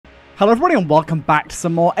Hello everybody and welcome back to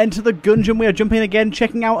some more Enter the Gungeon. We are jumping in again,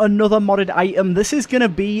 checking out another modded item. This is going to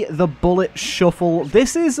be the Bullet Shuffle.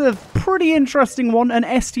 This is a pretty interesting one, an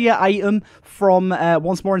S tier item from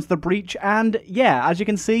Once More Into the Breach. And yeah, as you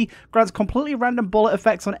can see, grants completely random bullet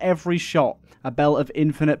effects on every shot. A belt of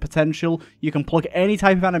infinite potential. You can pluck any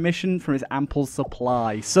type of animation from its ample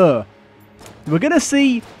supply. So, we're going to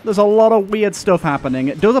see there's a lot of weird stuff happening.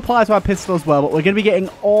 It does apply to our pistol as well, but we're going to be getting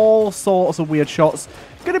all sorts of weird shots.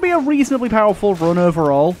 Going to be a reasonably powerful run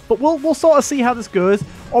overall, but we'll sort of see how this goes.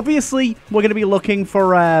 Obviously, we're going to be looking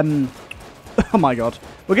for, oh my god.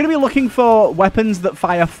 We're going to be looking for weapons that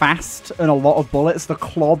fire fast and a lot of bullets. The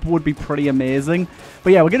club would be pretty amazing.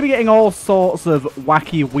 But yeah, we're going to be getting all sorts of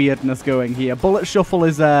wacky weirdness going here. Bullet Shuffle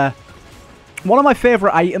is one of my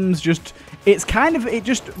favorite items. It's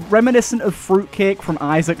just reminiscent of Fruitcake from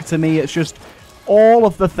Isaac to me. It's just all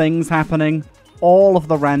of the things happening. All of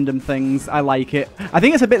the random things. I like it. I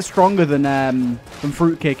think it's a bit stronger than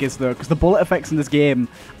Fruitcake is, though, because the bullet effects in this game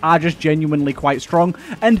are just genuinely quite strong.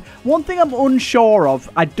 And one thing I'm unsure of,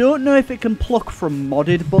 I don't know if it can pluck from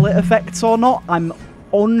modded bullet effects or not. I'm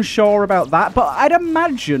unsure about that, but I'd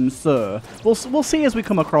imagine so. We'll see as we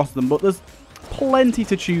come across them, but there's plenty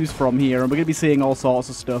to choose from here, and we're going to be seeing all sorts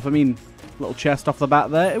of stuff. I mean, little chest off the bat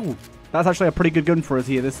there. Ooh, that's actually a pretty good gun for us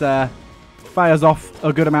here. This fires off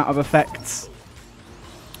a good amount of effects.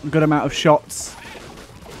 A good amount of shots.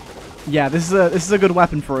 Yeah, this is a good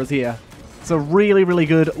weapon for us here. It's a really, really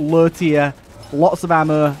good low tier, lots of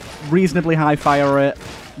ammo, reasonably high fire rate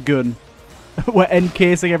gun. We're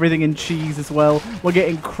encasing everything in cheese as well. We're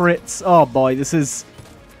getting crits. Oh boy, this is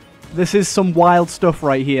some wild stuff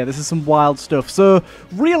right here. This is some wild stuff. So,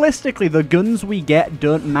 realistically, the guns we get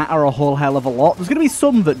don't matter a whole hell of a lot. There's going to be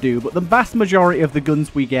some that do, but the vast majority of the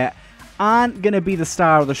guns we get aren't going to be the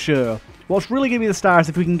star of the show. What's really going to be the star is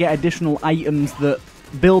if we can get additional items that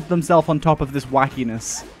build themselves on top of this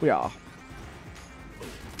wackiness.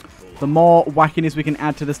 The more wackiness we can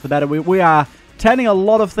add to this, the better. We are turning a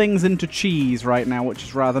lot of things into cheese right now, which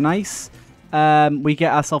is rather nice. We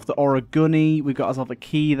get ourselves the Origami. We've got ourselves a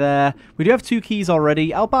key there. We do have 2 keys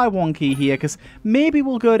already. I'll buy 1 key here, because maybe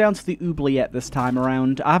we'll go down to the oubliette this time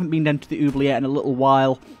around. I haven't been down to the oubliette in a little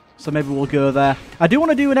while, so maybe we'll go there. I do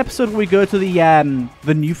want to do an episode where we go to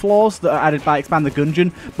the new floors that are added by Expand the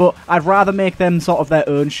Gungeon, but I'd rather make them sort of their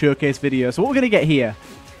own showcase video. So what we're going to get here,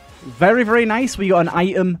 very, very nice. We got an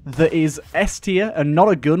item that is S tier and not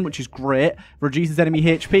a gun, which is great. Reduces enemy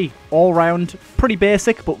HP. All round, pretty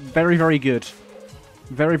basic, but very, very good.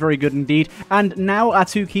 Very, very good indeed. And now our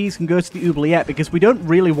 2 keys can go to the oubliette, because we don't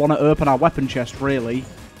really want to open our weapon chest, really.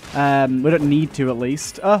 We don't need to, at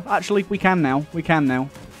least. Oh, actually, we can now. We can now.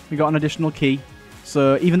 We got an additional key.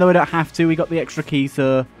 So even though we don't have to, we got the extra key,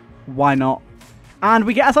 so why not? And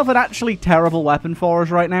we get ourselves an actually terrible weapon for us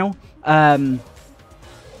right now.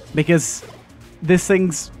 Because this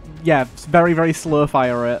thing's, yeah, it's very, very slow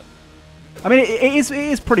fire rate. I mean, it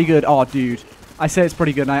is pretty good. Oh, dude. I say it's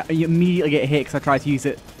pretty good, and I immediately get hit because I try to use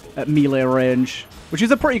it at melee range. Which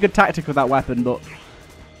is a pretty good tactic with that weapon, but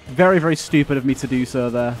very, very stupid of me to do so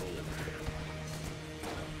there.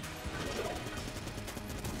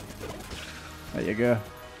 There you go.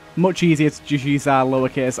 Much easier to just use our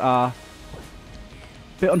lowercase r.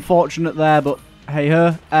 Bit unfortunate there, but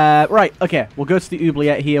hey-ho. Right, okay. We'll go to the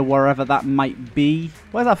oubliette here, wherever that might be.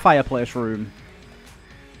 Where's our fireplace room?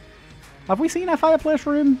 Have we seen our fireplace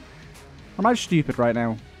room? Or am I stupid right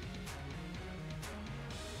now?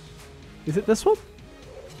 Is it this one?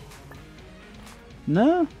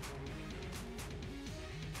 No?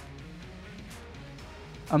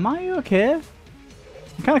 Am I okay?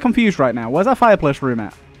 I'm kind of confused right now. Where's our fireplace room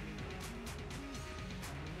at?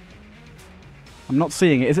 I'm not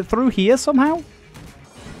seeing it. Is it through here somehow?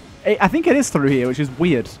 I think it is through here, which is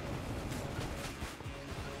weird.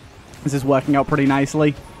 This is working out pretty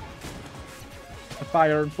nicely. The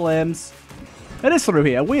fire and flames. It is through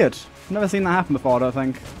here. Weird. Never seen that happen before, I don't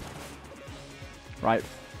think. Right.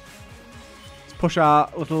 Let's push our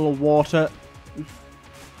little water.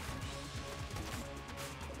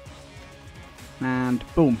 And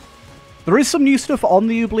boom. There is some new stuff on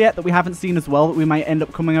the oubliette that we haven't seen as well that we might end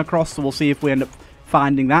up coming across, so we'll see if we end up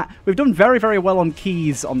finding that. We've done very, very well on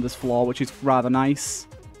keys on this floor, which is rather nice.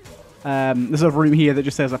 There's a room here that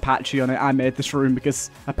just says Apache on it. I made this room because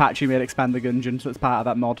Apache made Expand the Gungeon, so it's part of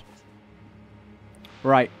that mod.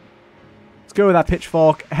 Right. Let's go with our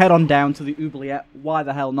pitchfork, head on down to the oubliette. Why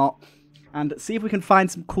the hell not? And see if we can find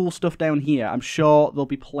some cool stuff down here. I'm sure there'll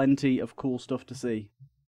be plenty of cool stuff to see.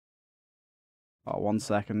 Oh, 1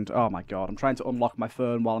 second. Oh my god, I'm trying to unlock my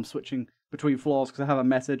phone while I'm switching between floors because I have a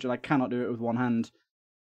message and I cannot do it with one hand.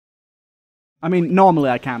 I mean, normally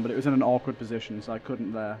I can, but it was in an awkward position, so I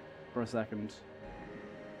couldn't there for a second.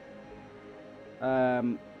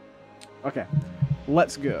 Okay.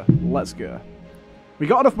 Let's go. Let's go. We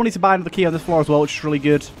got enough money to buy another key on this floor as well, which is really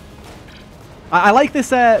good. I like this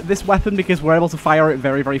this weapon because we're able to fire it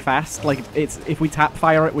very, very fast. Like, if we tap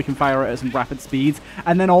fire it, we can fire it at some rapid speeds.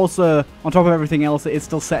 And then also, on top of everything else, it is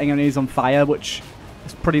still setting enemies on fire, which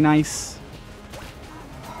is pretty nice.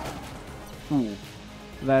 Ooh.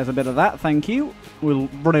 There's a bit of that, thank you. We're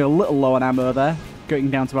running a little low on ammo there.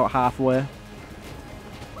 Getting down to about halfway.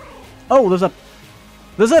 Oh,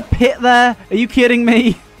 there's a pit there. Are you kidding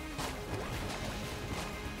me?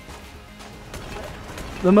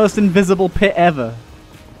 The most invisible pit ever.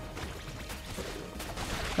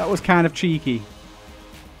 That was kind of cheeky.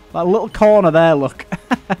 That little corner there, look.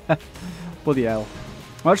 Bloody hell.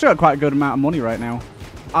 Well, I've actually got quite a good amount of money right now.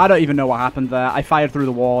 I don't even know what happened there. I fired through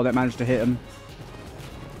the wall and it managed to hit him.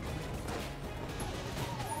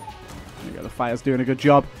 There you go, the fire's doing a good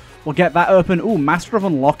job. We'll get that open. Ooh, Master of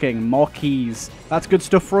Unlocking. More keys. That's good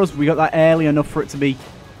stuff for us. We got that early enough for it to be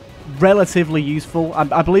relatively useful.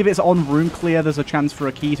 I believe it's on room clear. There's a chance for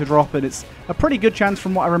a key to drop, and it's a pretty good chance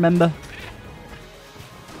from what I remember.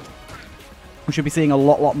 We should be seeing a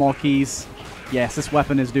lot more keys. Yes, this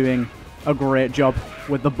weapon is doing a great job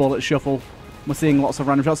with the bullet shuffle. We're seeing lots of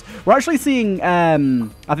random shots. We're actually seeing,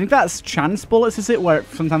 I think that's chance bullets, is it? Where it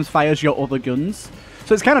sometimes fires your other guns.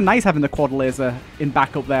 So it's kind of nice having the quad laser in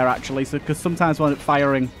backup there, actually. So, because sometimes when it's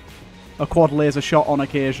firing a quad laser shot on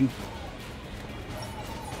occasion.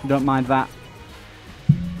 Don't mind that.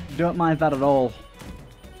 Don't mind that at all.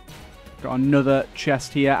 Got another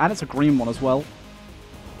chest here, and it's a green one as well.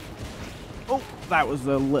 Oh, that was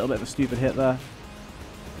a little bit of a stupid hit there.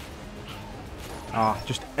 Ah,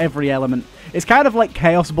 just every element. It's kind of like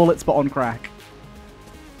Chaos Bullets, but on crack.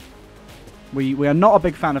 We are not a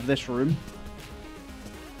big fan of this room.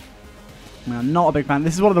 We are not a big fan.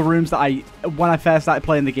 This is one of the rooms that when I first started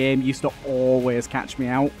playing the game, used to always catch me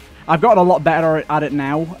out. I've gotten a lot better at it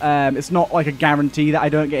now. It's not like a guarantee that I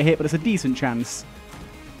don't get hit, but it's a decent chance.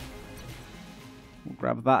 We'll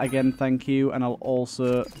grab that again, thank you. And I'll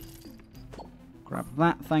also grab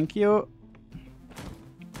that, thank you.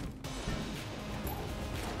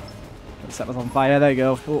 Set us on fire, there you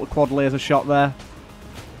go. A little quad laser shot there.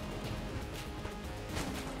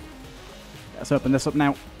 Let's open this up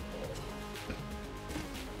now.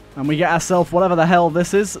 And we get ourselves whatever the hell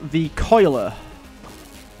this is, the coiler.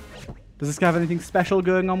 Does this guy have anything special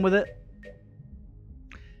going on with it?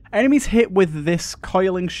 Enemies hit with this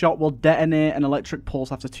coiling shot will detonate an electric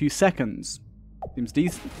pulse after 2 seconds. Seems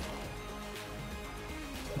decent.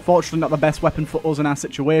 Unfortunately not the best weapon for us in our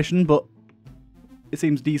situation, but it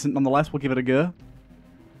seems decent nonetheless. We'll give it a go.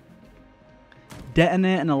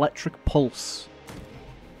 Detonate an electric pulse.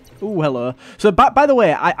 Ooh, hello. So, by the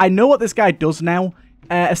way, I know what this guy does now.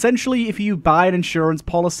 Essentially, if you buy an insurance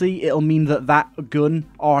policy, it'll mean that that gun,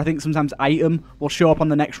 or I think sometimes item, will show up on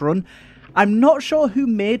the next run. I'm not sure who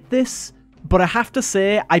made this, but I have to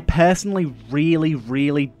say, I personally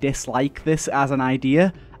really dislike this as an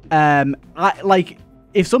idea.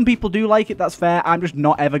 If some people do like it, that's fair. I'm just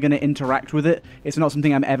not ever going to interact with it. It's not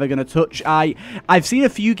something I'm ever going to touch. I've seen a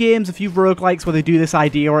few games, a few roguelikes where they do this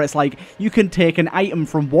idea where it's like, you can take an item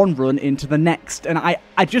from one run into the next. And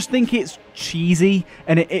I just think it's cheesy.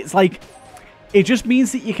 And it's like, it just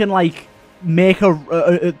means that you can like, make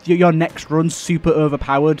your next run super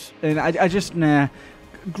overpowered. And I just, nah.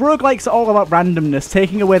 Roguelikes are all about randomness.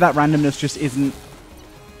 Taking away that randomness just isn't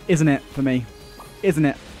it for me. Isn't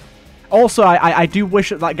it? Also, I do wish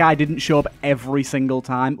that guy didn't show up every single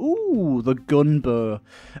time. Ooh, the gun bow.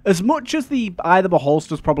 As much as the either the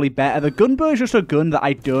holster's probably better, the gun bow is just a gun that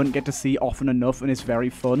I don't get to see often enough, and it's very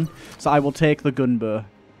fun. So I will take the gun bow.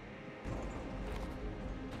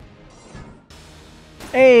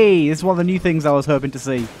 Hey, this is one of the new things I was hoping to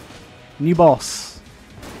see. New boss.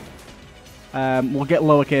 We'll get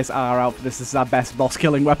lowercase r out for this. This is our best boss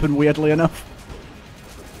killing weapon, weirdly enough.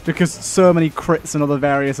 Because so many crits and other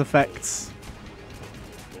various effects.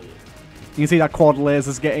 You can see that quad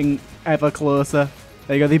laser's getting ever closer.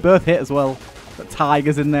 There you go, they both hit as well. Got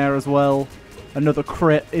tigers in there as well. Another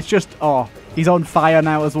crit. It's just, oh, he's on fire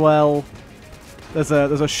now as well. There's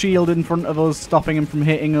a shield in front of us, stopping him from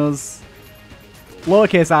hitting us.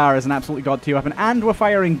 Lowercase r is an absolutely god tier weapon, and we're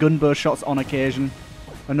firing gunbow shots on occasion.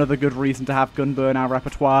 Another good reason to have gunbow in our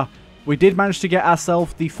repertoire. We did manage to get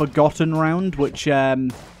ourselves the Forgotten round, which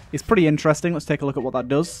is pretty interesting. Let's take a look at what that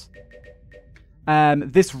does.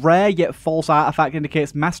 This rare yet false artifact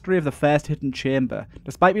indicates mastery of the first hidden chamber.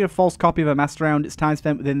 Despite being a false copy of a master round, its time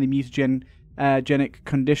spent within the mutagen genic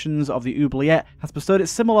conditions of the oubliette has bestowed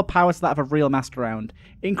its similar power to that of a real master round.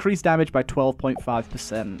 Increased damage by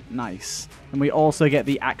 12.5%. Nice. And we also get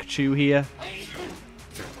the Actu here.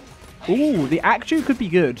 Ooh, the Actu could be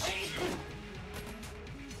good.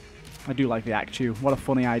 I do like the Actu. What a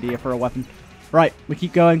funny idea for a weapon. Right, we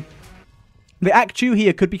keep going. The Actu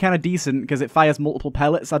here could be kind of decent because it fires multiple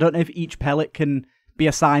pellets. I don't know if each pellet can be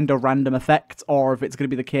assigned a random effect or if it's going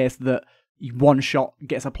to be the case that one shot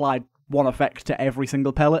gets applied one effect to every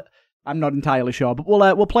single pellet. I'm not entirely sure, but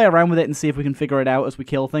we'll play around with it and see if we can figure it out as we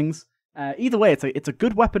kill things. Either way, it's a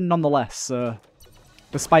good weapon nonetheless. So,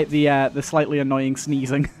 despite the slightly annoying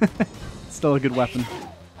sneezing, it's still a good weapon.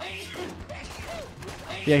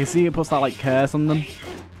 Yeah, you see it puts that like curse on them.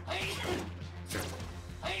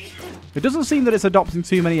 It doesn't seem that it's adopting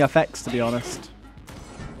too many effects, to be honest.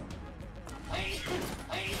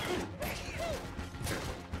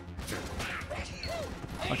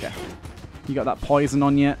 Okay. You got that poison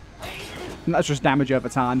on you. And that's just damage over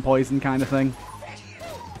time, poison kind of thing.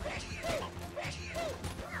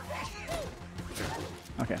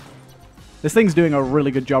 Okay. This thing's doing a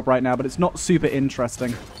really good job right now, but it's not super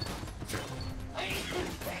interesting.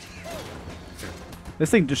 This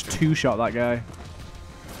thing just two-shot that guy.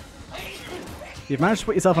 You've managed to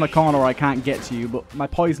put yourself in a corner where I can't get to you, but my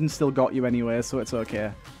poison still got you anyway, so it's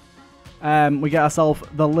okay. We get ourselves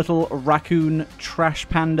the little raccoon trash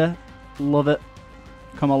panda. Love it.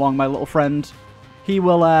 Come along, my little friend. He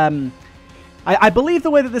will, I believe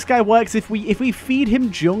the way that this guy works, if we feed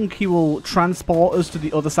him junk, he will transport us to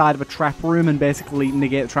the other side of a trap room and basically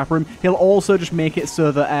negate the trap room. He'll also just make it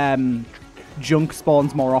so that junk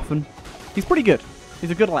spawns more often. He's pretty good.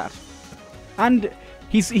 He's a good lad. And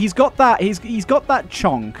he's got that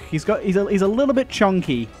chonk. He's a little bit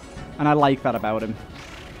chonky, and I like that about him.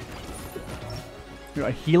 We got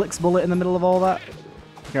a helix bullet in the middle of all that.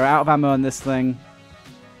 Okay, we're out of ammo on this thing.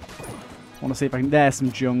 I want to see if I can... There's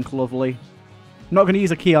some junk, lovely. I'm not going to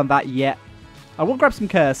use a key on that yet. I will grab some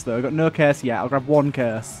curse, though. I've got no curse yet. I'll grab one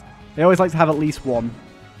curse. They always like to have at least one.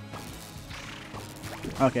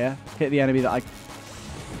 Okay, hit the enemy that I...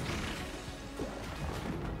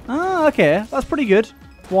 Ah, okay. That's pretty good.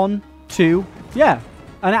 1, 2. Yeah.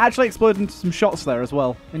 And it actually exploded into some shots there as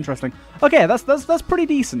well. Interesting. Okay, that's pretty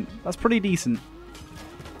decent. That's pretty decent.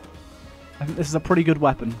 I think this is a pretty good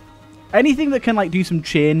weapon. Anything that can like do some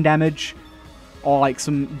chain damage or like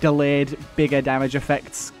some delayed bigger damage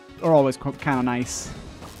effects are always kind of nice.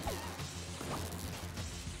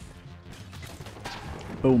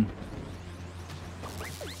 Boom.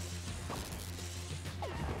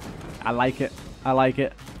 I like it. I like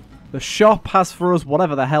it. The shop has for us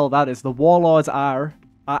whatever the hell that is. The Warlord's Ire.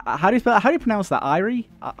 How do you spell? How do you pronounce that? Irie?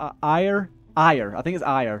 Ire? Ire. I think it's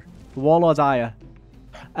Ire. The Warlord's Ire.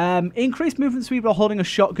 Increased movement speed while holding a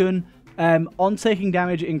shotgun. On taking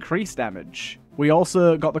damage, increased damage. We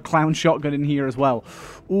also got the clown shotgun in here as well.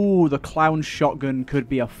 Ooh, the clown shotgun could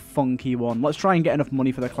be a funky one. Let's try and get enough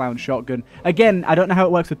money for the clown shotgun. Again, I don't know how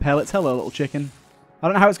it works with pellets. Hello, little chicken. I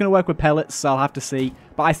don't know how it's going to work with pellets, so I'll have to see.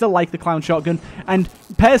 But I still like the clown shotgun. And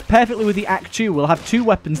pairs perfectly with the Actu. We'll have two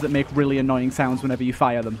weapons that make really annoying sounds whenever you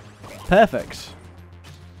fire them. Perfect.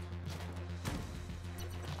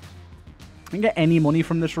 I can get any money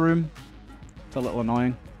from this room. It's a little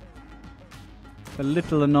annoying. It's a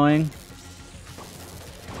little annoying.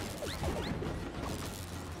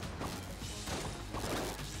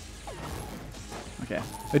 Okay.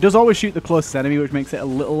 It does always shoot the closest enemy, which makes it a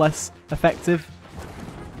little less effective.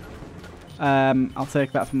 I'll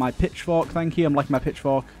take that for my pitchfork, thank you. I'm liking my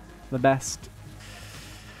pitchfork the best.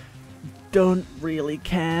 Don't really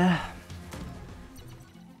care.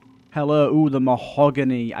 Hello, ooh, the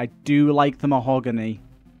mahogany. I do like the mahogany.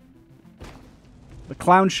 The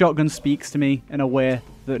clown shotgun speaks to me in a way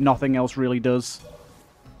that nothing else really does.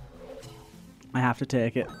 I have to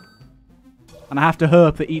take it. And I have to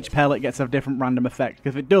hope that each pellet gets a different random effect.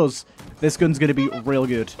 Because if it does, this gun's going to be real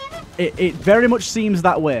good. It very much seems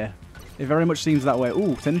that way. It very much seems that way.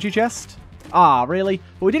 Ooh, synergy chest? Ah, really?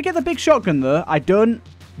 But we did get the big shotgun, though. I don't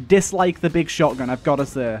dislike the big shotgun, I've got to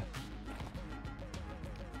say.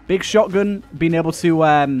 Big shotgun, being able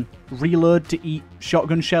to reload to eat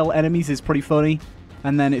shotgun shell enemies is pretty funny.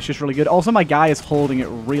 And then it's just really good. Also, my guy is holding it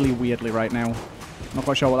really weirdly right now. Not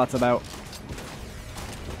quite sure what that's about.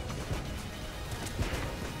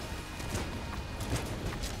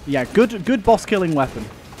 Yeah, good boss killing weapon.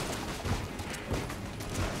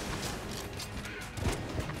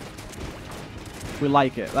 We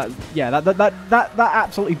like it. That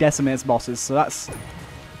absolutely decimates bosses. So that's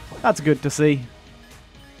good to see.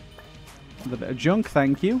 A bit of junk,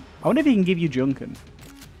 thank you. I wonder if he can give you junkin.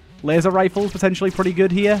 Laser rifle's potentially pretty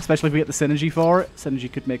good here, especially if we get the synergy for it.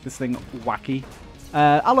 Synergy could make this thing wacky.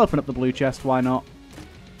 I'll open up the blue chest, why not?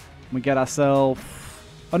 We get ourselves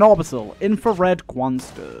an orbital. Infrared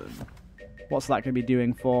Quanstone. What's that going to be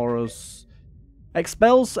doing for us?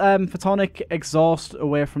 Expels photonic exhaust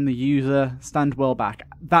away from the user. Stand well back.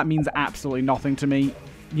 That means absolutely nothing to me.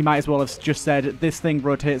 You might as well have just said, this thing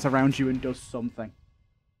rotates around you and does something.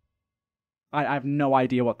 I have no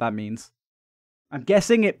idea what that means. I'm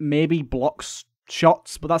guessing it maybe blocks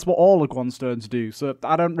shots, but that's what all the Quanstones do, so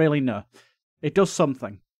I don't really know. It does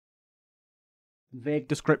something. Vague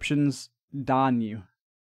descriptions, darn you.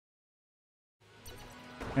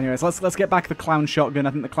 Anyways, let's get back the clown shotgun.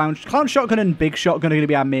 I think the clown shotgun and big shotgun are going to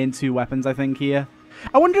be our main two weapons, I think, here.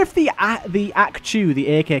 I wonder if the ACTU,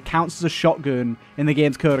 the AK, counts as a shotgun in the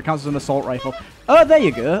game's code, or counts as an assault rifle. Oh, there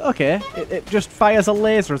you go. Okay. It just fires a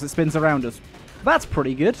laser as it spins around us. That's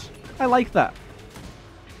pretty good. I like that.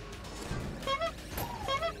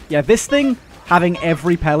 Yeah, this thing, having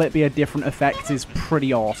every pellet be a different effect is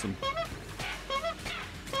pretty awesome.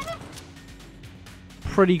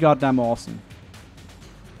 Pretty goddamn awesome.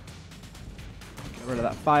 Get rid of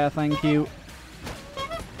that fire, thank you.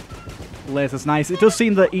 Laser's nice. It does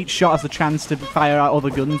seem that each shot has a chance to fire out other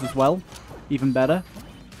guns as well. Even better.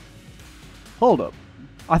 Hold up.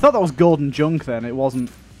 I thought that was golden junk then. It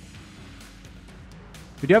wasn't.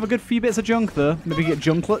 We do have a good few bits of junk though. Maybe get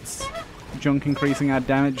junklets. Junk increasing our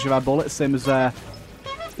damage of our bullets. Same as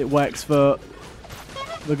it works for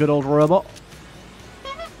the good old robot.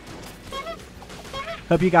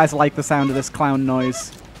 Hope you guys like the sound of this clown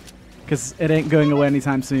noise. Because it ain't going away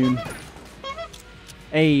anytime soon.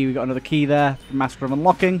 Hey, we got another key there. Master of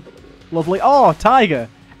Unlocking. Lovely. Oh, Tiger!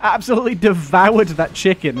 Absolutely devoured that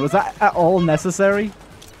chicken. Was that at all necessary?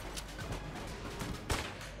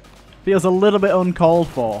 Feels a little bit uncalled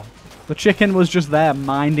for. The chicken was just there,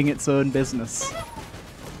 minding its own business.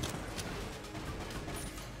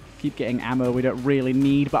 Keep getting ammo we don't really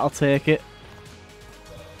need, but I'll take it.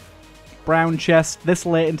 Brown chest. This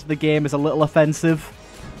late into the game is a little offensive.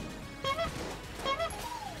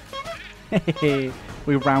 Hehehe.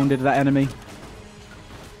 We rounded that enemy.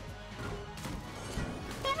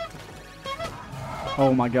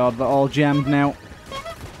 Oh my god, they're all jammed now.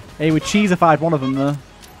 Hey, we cheesified one of them though.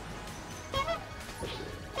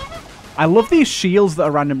 I love these shields that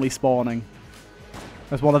are randomly spawning.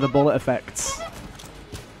 As one of the bullet effects.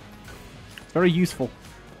 It's very useful.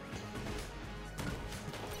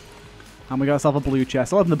 And we got ourselves a blue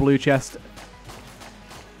chest. I'll open the blue chest.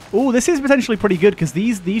 Ooh, this is potentially pretty good because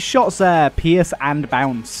these shots pierce and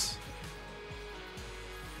bounce.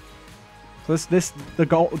 So the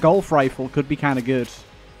golf rifle could be kind of good.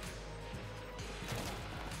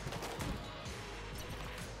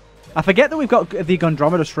 I forget that we've got the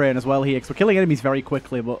Gondromeda strain as well here because we're killing enemies very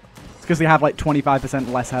quickly, but it's because they have like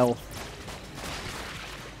 25% less health.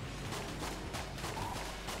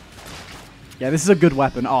 Yeah, this is a good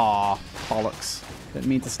weapon. Aw, bollocks. Didn't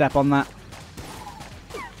mean to step on that.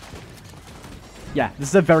 Yeah, this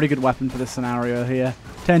is a very good weapon for this scenario here.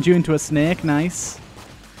 Turns you into a snake, nice.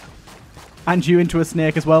 And you into a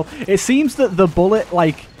snake as well. It seems that the bullet,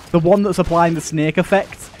 like, the one that's applying the snake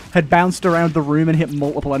effect, had bounced around the room and hit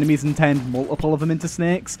multiple enemies and turned multiple of them into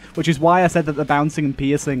snakes. Which is why I said that the bouncing and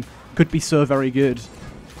piercing could be so very good.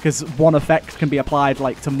 Because one effect can be applied,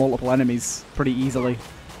 like, to multiple enemies pretty easily.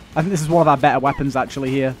 I think this is one of our better weapons, actually,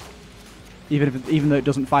 here. Even though it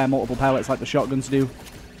doesn't fire multiple pellets like the shotguns do.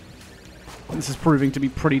 This is proving to be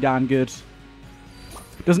pretty darn good.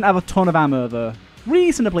 It doesn't have a ton of ammo, though.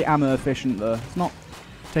 Reasonably ammo efficient, though. It's not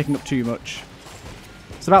taking up too much.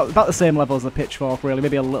 It's about the same level as the pitchfork, really.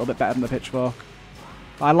 Maybe a little bit better than the pitchfork.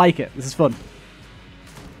 But I like it. This is fun.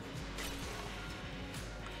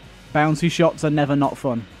 Bouncy shots are never not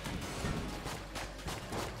fun.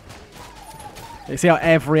 You see how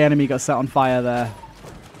every enemy got set on fire there?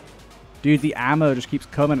 Dude, the ammo just keeps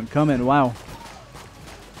coming and coming. Wow.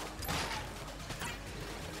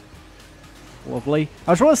 Lovely.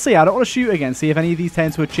 I just want to see. I don't want to shoot again. See if any of these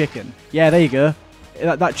turn to a chicken. Yeah, there you go.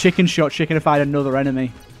 That chicken shot chickenified another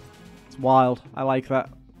enemy. It's wild. I like that.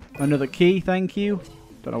 Another key, thank you.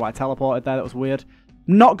 Don't know why I teleported there. That was weird.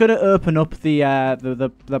 Not going to open up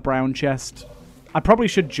the brown chest. I probably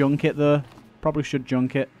should junk it, though. Probably should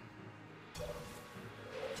junk it.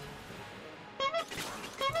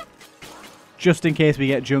 Just in case we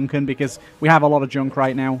get junken, because we have a lot of junk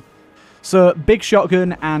right now. So, big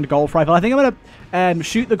shotgun and golf rifle. I think I'm going to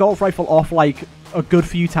shoot the golf rifle off, like, a good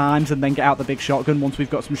few times and then get out the big shotgun once we've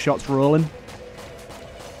got some shots rolling.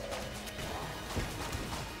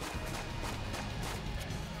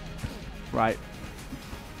 Right.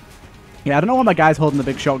 Yeah, I don't know why my guy's holding the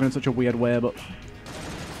big shotgun in such a weird way, but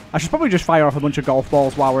I should probably just fire off a bunch of golf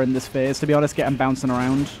balls while we're in this phase, to be honest, get them bouncing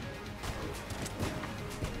around.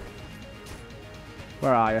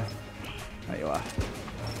 Where are you? There you are.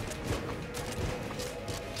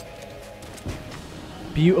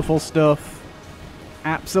 Beautiful stuff.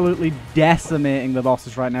 Absolutely decimating the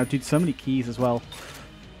bosses right now. Dude, so many keys as well.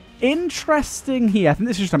 Interesting here. I think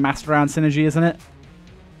this is just a Master Round synergy, isn't it?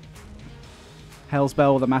 Hell's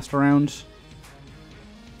Bell with a Master Round.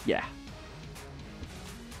 Yeah.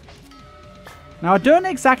 Now, I don't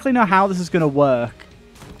exactly know how this is going to work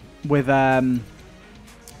with our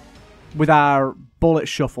bullet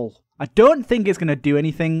shuffle. I don't think it's going to do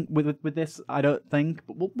anything with this, I don't think.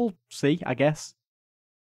 But we'll see, I guess.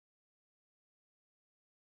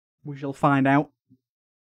 We shall find out.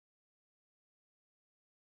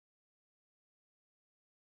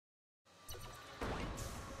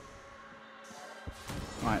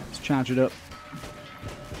 Right, let's charge it up.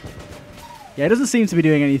 Yeah, it doesn't seem to be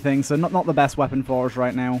doing anything, so not the best weapon for us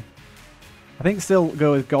right now. I think still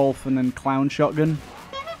go with Golf and then Clown Shotgun.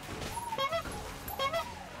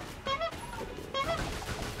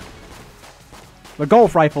 The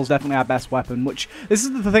Golf Rifle's definitely our best weapon, which, this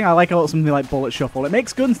is the thing I like about something like Bullet Shuffle. It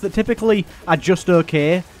makes guns that typically are just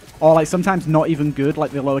okay, or like sometimes not even good,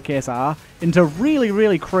 like the lowercase r, into really,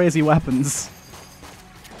 really crazy weapons.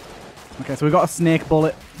 Okay, so we've got a snake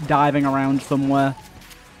bullet diving around somewhere.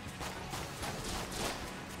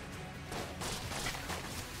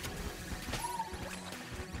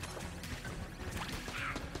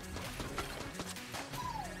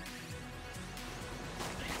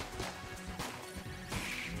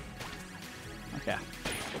 Okay.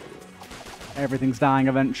 Everything's dying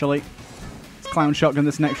eventually. It's Clown Shotgun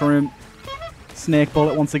this next room. Snake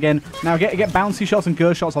bullet once again. Now get bouncy shots and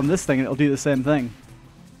ghost shots on this thing and it'll do the same thing.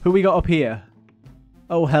 Who we got up here?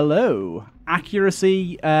 Oh, hello.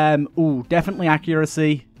 Accuracy. Ooh, definitely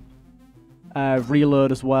accuracy.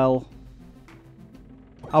 Reload as well.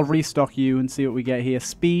 I'll restock you and see what we get here.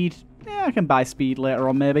 Speed. Yeah, I can buy speed later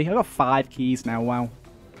on maybe. I've got 5 keys now, wow.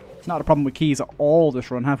 Not a problem with keys at all this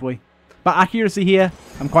run, have we? But accuracy here,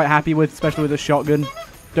 I'm quite happy with, especially with the shotgun.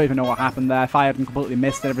 Don't even know what happened there. Fired and completely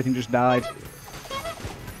missed and everything just died.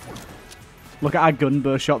 Look at our gun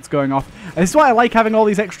burst shots going off. And this is why I like having all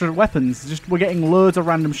these extra weapons. Just we're getting loads of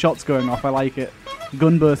random shots going off. I like it.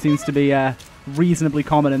 Gun burst seems to be reasonably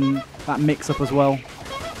common in that mix-up as well.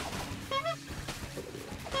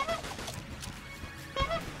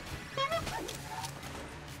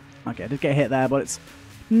 Okay, I did get hit there, but it's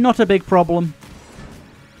not a big problem.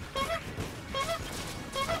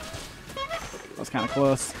 That's kind of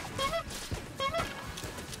close.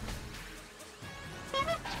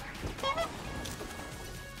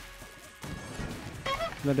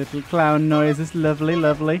 The little clown noise is lovely,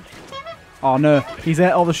 lovely. Oh no, he's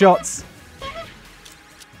ate all the shots.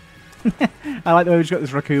 I like the way we've just got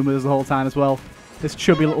this raccoon with us the whole time as well. This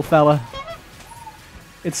chubby little fella.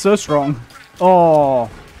 It's so strong.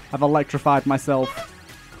 Oh, I've electrified myself.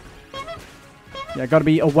 Yeah, gotta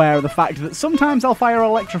be aware of the fact that sometimes I'll fire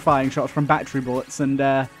electrifying shots from battery bullets and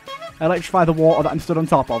electrify the water that I'm stood on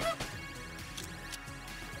top of.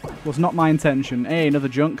 Was not my intention. Hey, another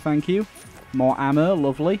junk, thank you. More ammo,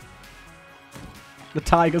 lovely. The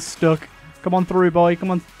tiger's stuck. Come on through, boy.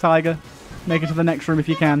 Come on, tiger. Make it to the next room if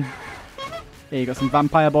you can. Here, you got some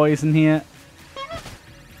vampire boys in here.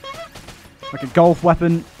 Like a golf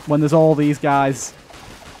weapon when there's all these guys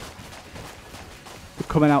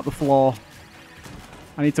coming out the floor.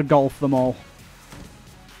 I need to golf them all.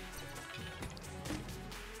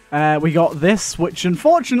 We got this, which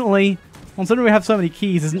unfortunately, considering we have so many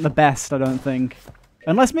keys, isn't the best, I don't think.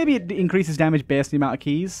 Unless maybe it increases damage based on the amount of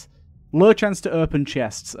keys. Low chance to open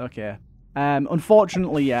chests. Okay.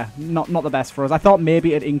 Unfortunately, yeah, not the best for us. I thought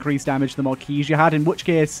maybe it'd increase damage the more keys you had, in which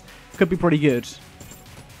case it could be pretty good.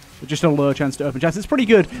 But just a low chance to open chests. It's pretty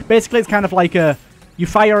good. Basically, it's kind of like you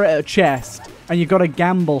fire at a chest, and you've got to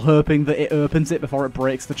gamble hoping that it opens it before it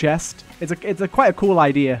breaks the chest. It's quite a cool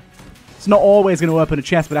idea. It's not always going to open a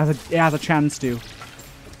chest, but it has a chance to.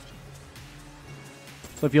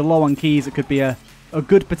 So if you're low on keys, it could be a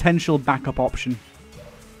good potential backup option.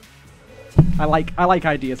 I like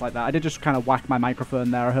ideas like that. I did just kind of whack my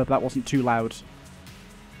microphone there. I hope that wasn't too loud.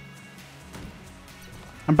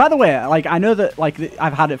 And by the way, like I know that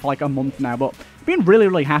I've had it for like a month now, but I've been really,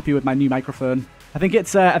 really happy with my new microphone. I think it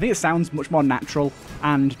sounds much more natural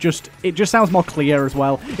and it just sounds more clear as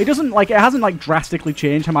well. It hasn't drastically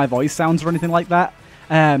changed how my voice sounds or anything like that.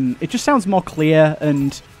 It just sounds more clear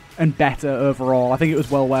and better overall. I think it was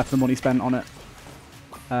well worth the money spent on it.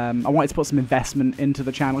 I wanted to put some investment into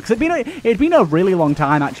the channel, because it'd been a really long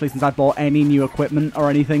time, actually, since I bought any new equipment or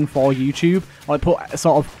anything for YouTube. Or I put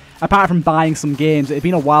sort of, apart from buying some games, it'd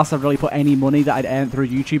been a while since I've really put any money that I'd earned through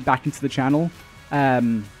YouTube back into the channel.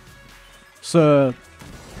 So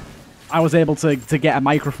I was able to get a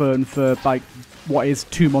microphone for, like, what is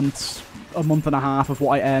 2 months, a month and a half of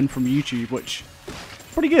what I earned from YouTube, which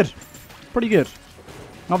pretty good. Pretty good.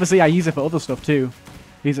 Obviously, I use it for other stuff, too.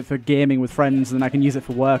 I use it for gaming with friends, and I can use it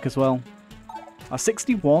for work as well. A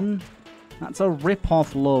 61? That's a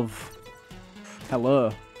rip-off love.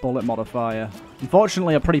 Hello, bullet modifier.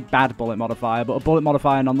 Unfortunately, a pretty bad bullet modifier, but a bullet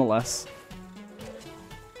modifier nonetheless.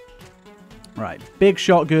 Right, big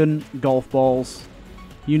shotgun, golf balls.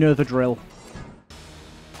 You know the drill.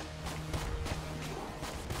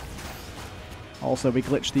 Also, we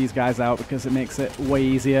glitch these guys out because it makes it way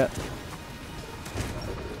easier.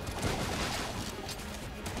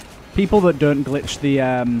 People that don't glitch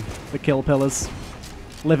the kill pillars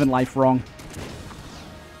living life wrong.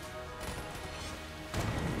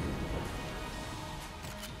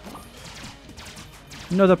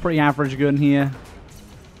 Another pretty average gun here.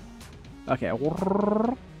 Okay,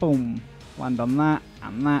 boom. Land on that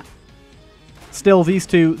and that. Still, these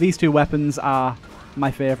two weapons are my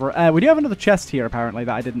favourite. We do have another chest here, apparently,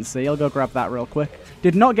 that I didn't see. I'll go grab that real quick.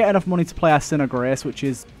 Did not get enough money to play our Sin of Grace, which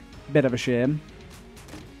is a bit of a shame.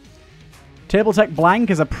 Table Tech Blank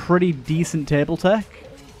is a pretty decent table tech.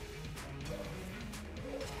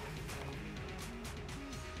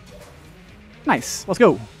 Nice. Let's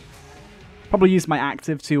go. Probably use my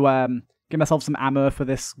active to give myself some ammo for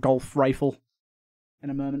this golf rifle in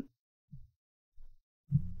a moment.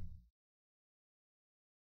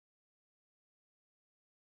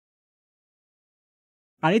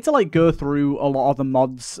 I need to, like, go through a lot of the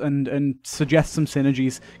mods and suggest some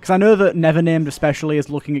synergies, because I know that Nevernamed especially is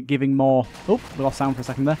looking at giving more... Oh, we lost sound for a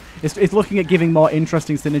second there. It's looking at giving more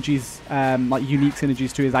interesting synergies, like unique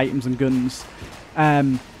synergies to his items and guns.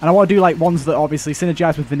 And I want to do, like, ones that obviously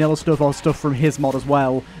synergize with vanilla stuff or stuff from his mod as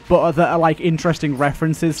well, but that are, like, interesting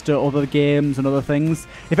references to other games and other things.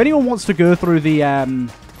 If anyone wants to go through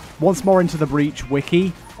the Once More Into the Breach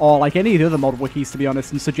wiki, or like any of the other mod wikis, to be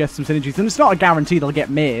honest, and suggest some synergies. And it's not a guarantee they'll get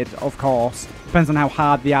made, of course. Depends on how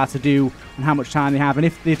hard they are to do and how much time they have, and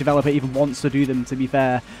if the developer even wants to do them, to be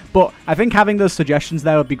fair. But I think having those suggestions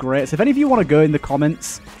there would be great. So if any of you want to go in the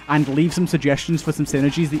comments and leave some suggestions for some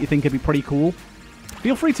synergies that you think would be pretty cool,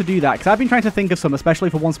 feel free to do that, because I've been trying to think of some, especially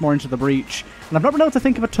for Once More Into the Breach, and I've not been able to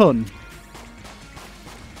think of a ton.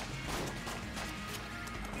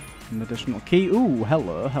 An additional key. Ooh,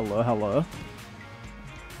 hello, hello, hello.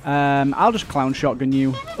 I'll just clown shotgun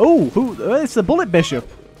you. Oh, it's the Bullet Bishop.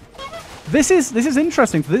 This is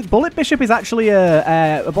interesting. The Bullet Bishop is actually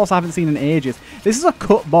a boss I haven't seen in ages. This is a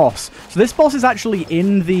cut boss. So this boss is actually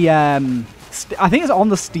in the I think it's on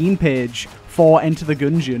the Steam page for Enter the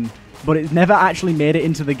Gungeon, but it's never actually made it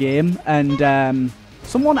into the game. And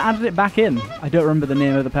someone added it back in. I don't remember the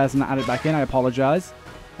name of the person that added it back in. I apologize.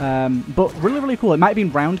 But really, really cool. It might have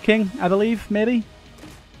been Round King, I believe, maybe.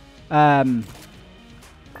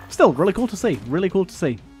 Still, really cool to see. Really cool to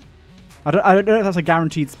see. I don't know if that's a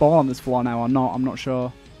guaranteed spawn on this floor now or not. I'm not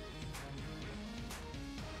sure.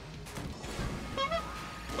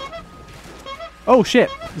 Oh, shit.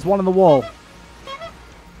 There's one on the wall.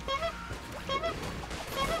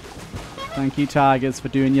 Thank you, Tigers, for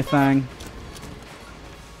doing your thing.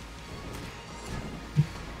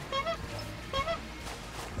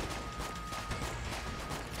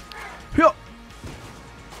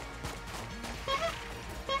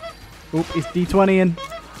 Oop, he's D20ing.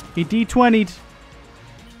 He D20'd.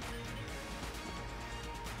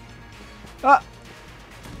 Ah!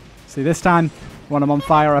 See, this time, when I'm on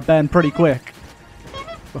fire, I burn pretty quick.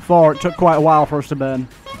 Before, it took quite a while for us to burn.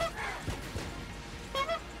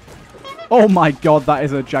 Oh my god, that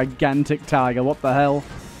is a gigantic tiger. What the hell?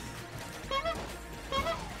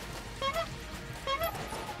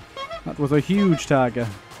 That was a huge tiger.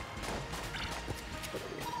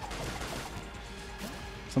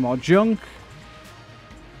 Some more junk.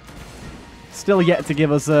 Still yet to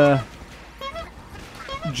give us a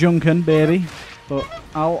junkin, baby. But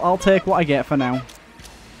I'll take what I get for now.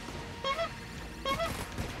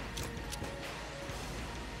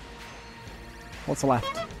 What's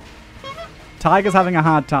left? Tiger's having a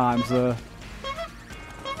hard time, so...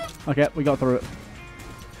 Okay, we got through it.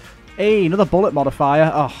 Hey, another bullet modifier.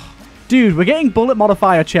 Oh, dude, we're getting bullet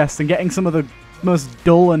modifier chests and getting some of the most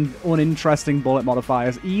dull and uninteresting bullet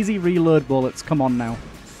modifiers. Easy reload bullets, come on now.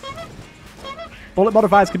 Bullet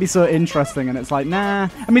modifiers can be so interesting, and it's like, nah.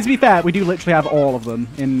 I mean, to be fair, we do literally have all of them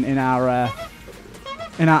in our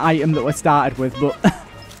item that we're started with, but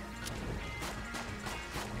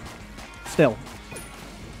still.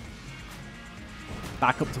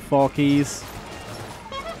 Back up to 4 keys.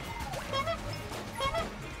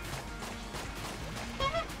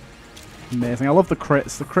 Amazing. I love the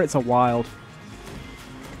crits. The crits are wild.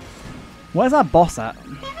 Where's that boss at?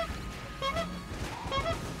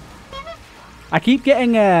 I keep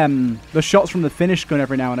getting the shots from the finish gun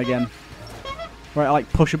every now and again. Where I like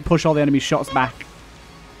push all the enemy shots back.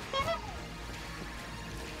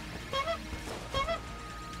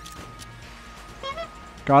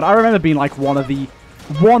 God, I remember being like one of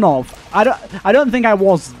I don't think I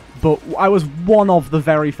was, but I was one of the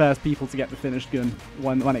very first people to get the finished gun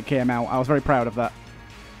when it came out. I was very proud of that.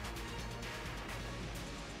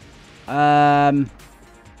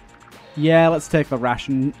 Yeah, let's take the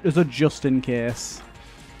ration as a just in case.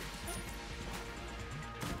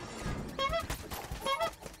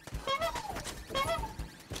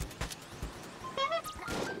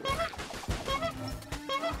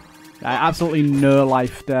 I absolutely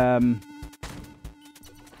no-lifed,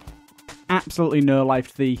 absolutely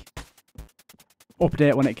no-lifed the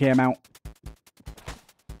update when it came out.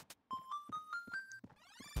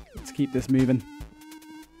 Let's keep this moving.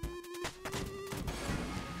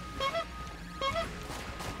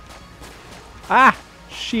 Ah!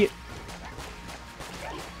 Shit.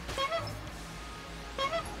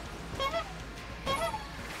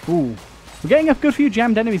 Ooh. We're getting a good few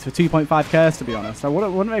jammed enemies for 2.5 curse, to be honest. I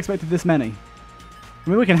wouldn't have expected this many. I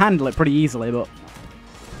mean, we can handle it pretty easily, but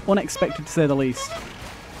unexpected to say the least.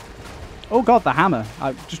 Oh god, the hammer.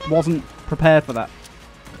 I just wasn't prepared for that.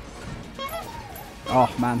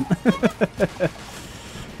 Oh, man.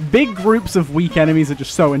 Big groups of weak enemies are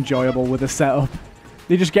just so enjoyable with this setup.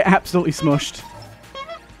 They just get absolutely smushed.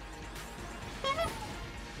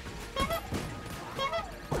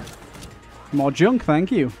 More junk,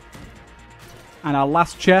 thank you. And our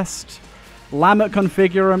last chest. Lammet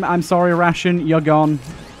Configurum. I'm sorry, Ration. You're gone.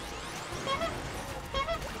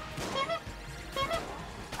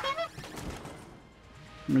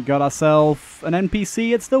 We got ourselves an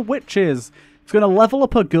NPC. It's the Witches. It's going to level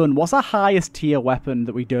up a gun. What's our highest tier weapon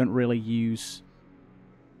that we don't really use?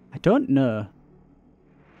 I don't know.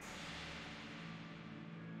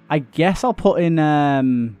 I guess I'll put in... I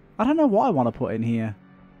don't know what I want to put in here.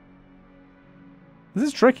 This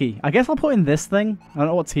is tricky. I guess I'll put in this thing. I don't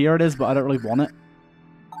know what tier it is, but I don't really want it.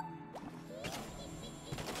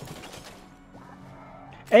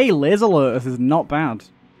 Hey, Laser Lotus is not bad.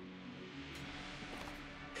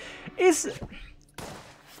 Is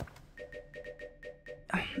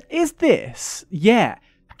this? Yeah.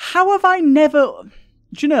 How have I never...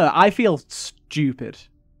 Do you know, I feel stupid.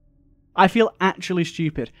 I feel actually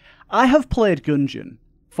stupid. I have played Gungeon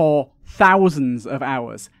for thousands of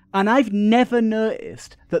hours, and I've never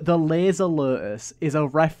noticed that the Laser Lotus is a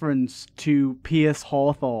reference to Pierce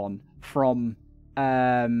Hawthorne from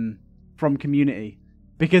Community.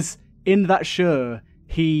 Because in that show,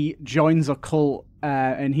 he joins a cult,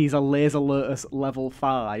 and he's a Laser Lotus level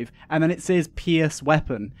 5, and then it says Pierce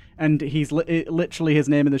Weapon, and he's literally his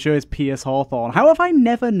name in the show is Pierce Hawthorne. How have I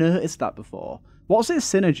never noticed that before? What's his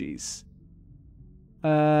synergies?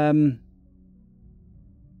 Okay,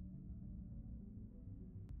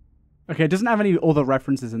 it doesn't have any other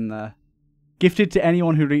references in there. Gifted to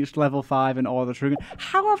anyone who reached level 5 in Order of the True.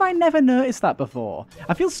 How have I never noticed that before?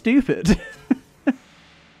 I feel stupid.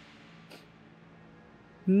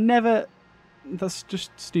 Never... That's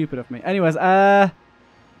just stupid of me. Anyways,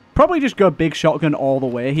 probably just go big shotgun all the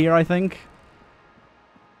way here, I think.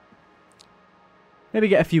 Maybe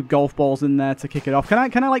get a few golf balls in there to kick it off.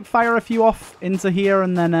 Can I like fire a few off into here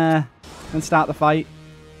and then start the fight?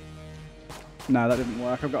 No, that didn't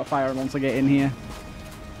work. I've got to fire them once I get in here.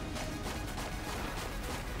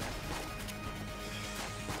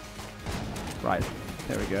 Right,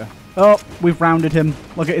 there we go. Oh, we've rounded him.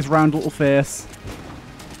 Look at his round little face.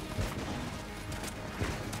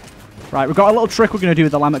 Right, we've got a little trick we're going to do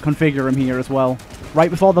with the Lammet Configurum here as well. Right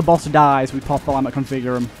before the boss dies, we pop the Lammet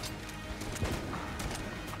Configurum.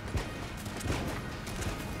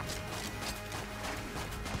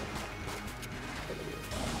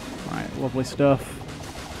 Right, lovely stuff.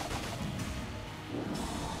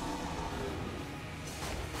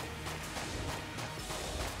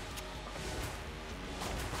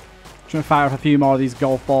 Trying to fire up a few more of these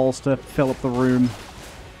golf balls to fill up the room.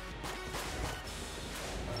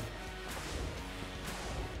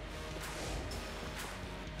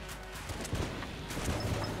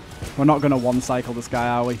 We're not going to one-cycle this guy,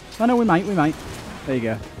 are we? Oh, no, we might. There you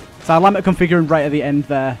go. So I Lammet Configuring right at the end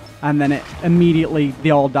there, and then it immediately, they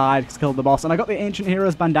all died because killed the boss. And I got the Ancient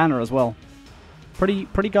Heroes bandana as well.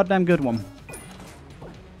 Pretty goddamn good one.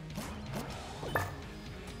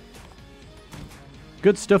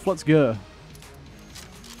 Good stuff, let's go.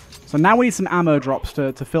 So now we need some ammo drops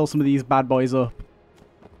to fill some of these bad boys up.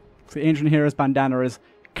 The Ancient Hero's bandana is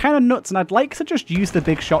kind of nuts, and I'd like to just use the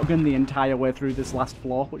big shotgun the entire way through this last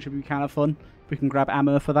floor, which would be kind of fun. We can grab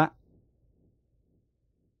ammo for that.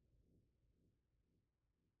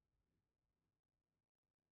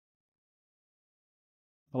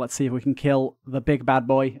 Well, let's see if we can kill the big bad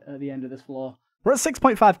boy at the end of this floor. We're at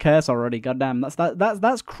 6.5 chaos already, goddamn.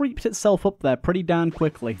 That's creeped itself up there pretty darn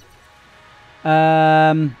quickly.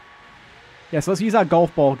 Yeah, so let's use our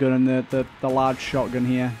golf ball gun and the large shotgun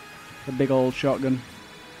here. The big old shotgun.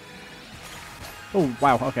 Oh,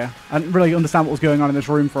 wow, okay. I didn't really understand what was going on in this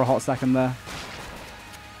room for a hot second there.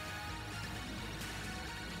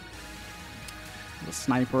 The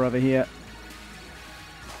sniper over here.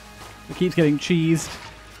 It keeps getting cheesed.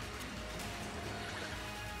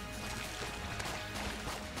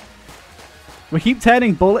 We keep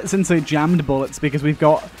turning bullets into jammed bullets because we've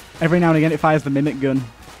got... Every now and again it fires the mimic gun.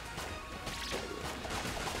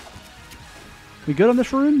 We good on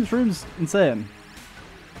this room? This room's insane.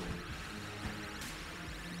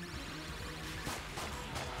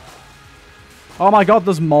 Oh my god,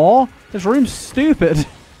 there's more? This room's stupid.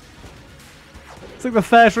 It's like the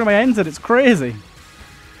first room I entered. It's crazy.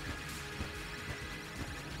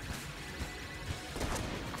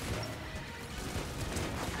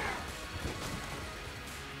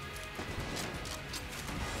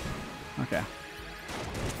 Okay.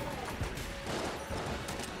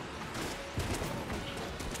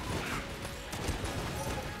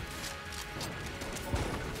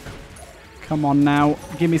 Come on now.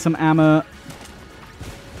 Give me some ammo.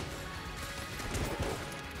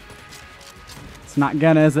 It's not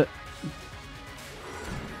gonna, is it?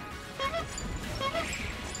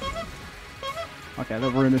 Okay,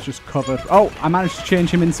 the room is just covered. Oh, I managed to change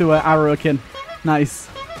him into an Arrowkin. Nice.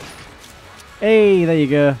 Hey, there you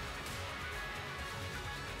go.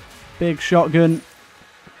 Big shotgun.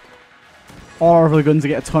 All of the guns to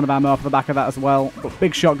get a ton of ammo off the back of that as well. But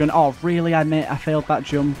big shotgun. Oh, really? I failed that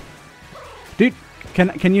jump. Dude,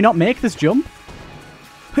 can you not make this jump?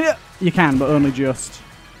 Here. You can, but only just.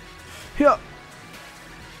 Here.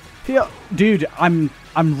 Here. Dude, I'm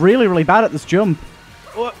really, really bad at this jump.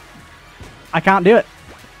 I can't do it.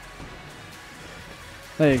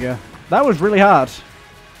 There you go. That was really hard.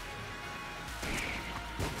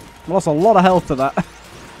 Lost a lot of health to that.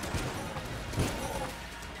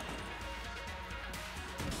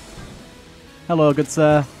 Hello, good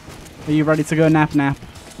sir. Are you ready to go nap? It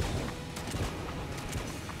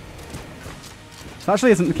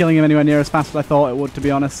actually isn't killing him anywhere near as fast as I thought it would, to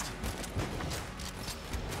be honest.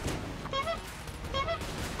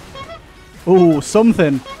 Ooh,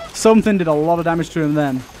 something did a lot of damage to him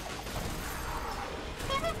then.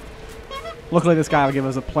 Luckily this guy will give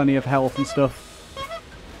us a plenty of health and stuff.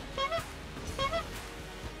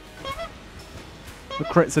 The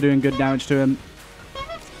crits are doing good damage to him.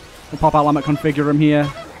 We'll pop our Lammet configure him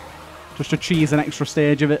here. Just to cheese an extra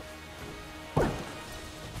stage of it.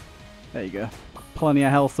 There you go. Plenty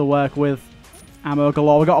of health to work with. Ammo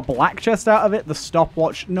galore. We got a black chest out of it. The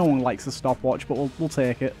stopwatch. No one likes the stopwatch, but we'll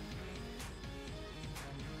take it.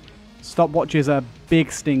 Stopwatch is a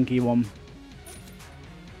big stinky one.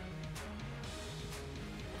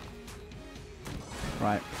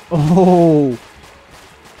 Right. Oh!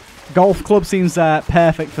 Golf club seems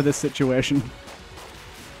perfect for this situation.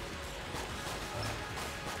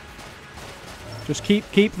 Just keep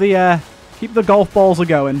the golf balls a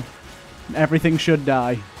going. And everything should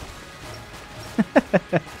die.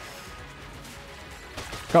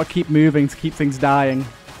 Got to keep moving to keep things dying.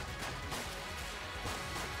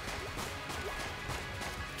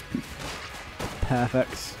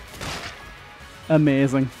 Perfect.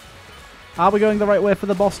 Amazing. Are we going the right way for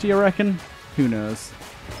the boss, do you reckon? Who knows?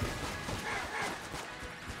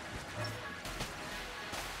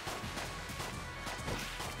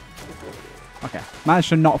 Okay. Managed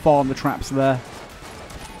to not fall in the traps there.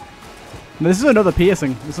 This is another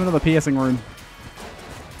piercing. This is another piercing room.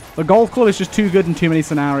 The golf club is just too good in too many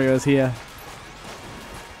scenarios here.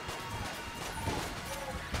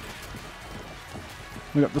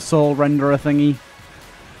 We got the soul renderer thingy.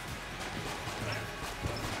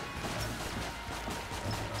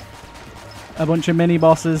 A bunch of mini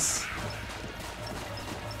bosses.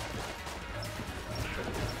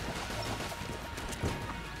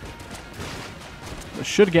 That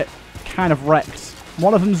should get kind of wrecked.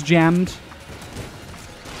 One of them's jammed.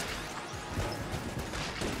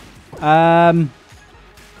 I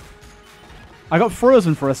got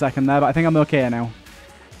frozen for a second there, but I think I'm okay now. I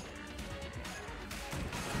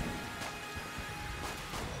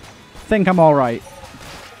think I'm alright.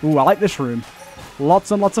 Ooh, I like this room.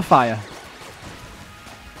 Lots and lots of fire.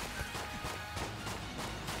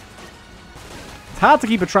 It's hard to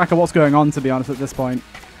keep a track of what's going on, to be honest, at this point.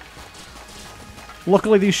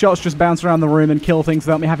 Luckily, these shots just bounce around the room and kill things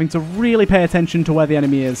without me having to really pay attention to where the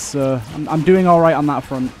enemy is, so I'm doing alright on that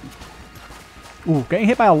front. Ooh, getting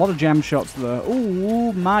hit by a lot of jam shots, though.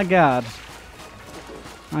 Ooh, my god.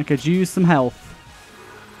 I could use some health.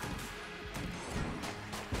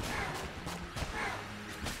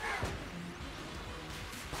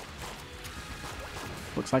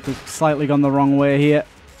 Looks like we've slightly gone the wrong way here.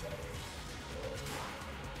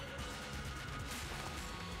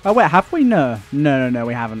 Oh, wait, have we? No. No,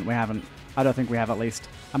 we haven't. We haven't. I don't think we have, at least.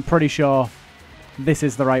 I'm pretty sure this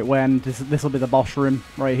is the right way, and this will be the boss room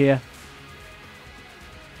right here.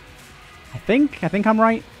 I think I'm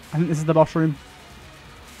right. I think this is the boss room.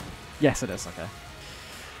 Yes, it is. Okay.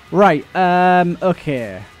 Right.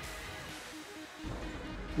 Okay.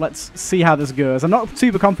 Let's see how this goes. I'm not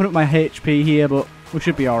super confident with my HP here, but we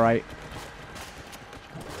should be alright.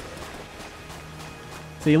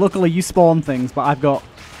 See, luckily you spawn things, but I've got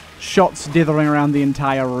shots dithering around the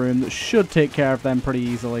entire room that should take care of them pretty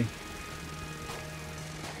easily.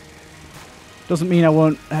 Doesn't mean I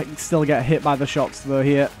won't still get hit by the shots, though,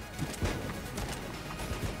 here.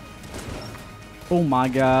 Oh my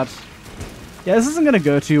god. Yeah, this isn't going to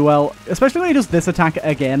go too well, especially when he does this attack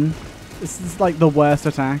again. This is like the worst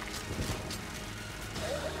attack.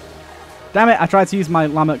 Damn it, I tried to use my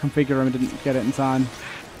Lamet configure and didn't get it in time.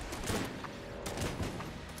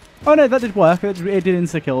 Oh no, that did work. It did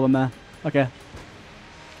insta-kill them there. Okay.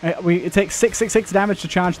 It takes 666 damage to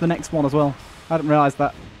charge the next one as well. I didn't realise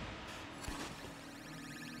that.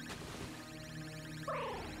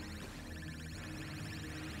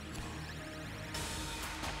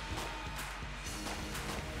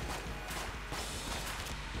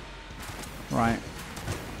 Right.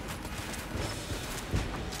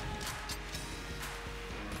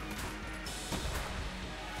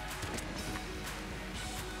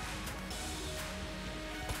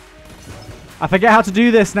 I forget how to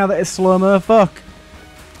do this now that it's slow-mo. Fuck.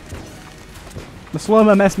 The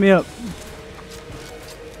slow-mo messed me up.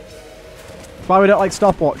 That's why we don't like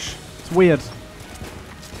stopwatch. It's weird.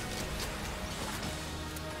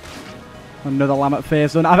 Another Lamet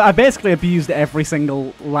phase done. I basically abused every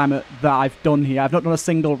single Lamet that I've done here. I've not done a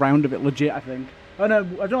single round of it legit, I think. Oh no,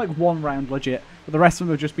 I've done like one round legit. But the rest of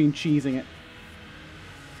them have just been cheesing it.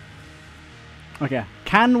 Okay.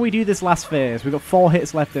 Can we do this last phase? We've got 4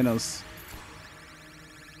 hits left in us.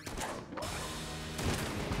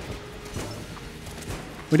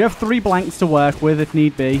 We do have 3 blanks to work with if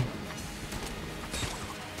need be.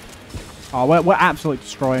 Oh, we're absolutely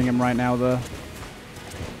destroying him right now, though.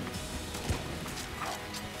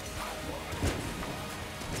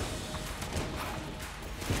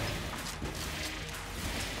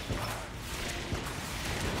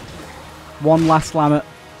 One last Lamet.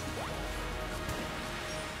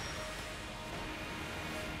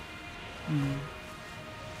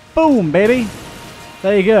 Boom, baby.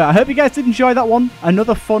 There you go. I hope you guys did enjoy that one.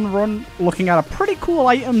 Another fun run looking at a pretty cool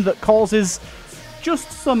item that causes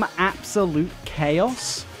just some absolute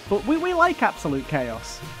chaos. But we like absolute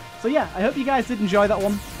chaos. So yeah, I hope you guys did enjoy that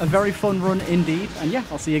one. A very fun run indeed. And yeah,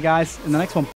 I'll see you guys in the next one.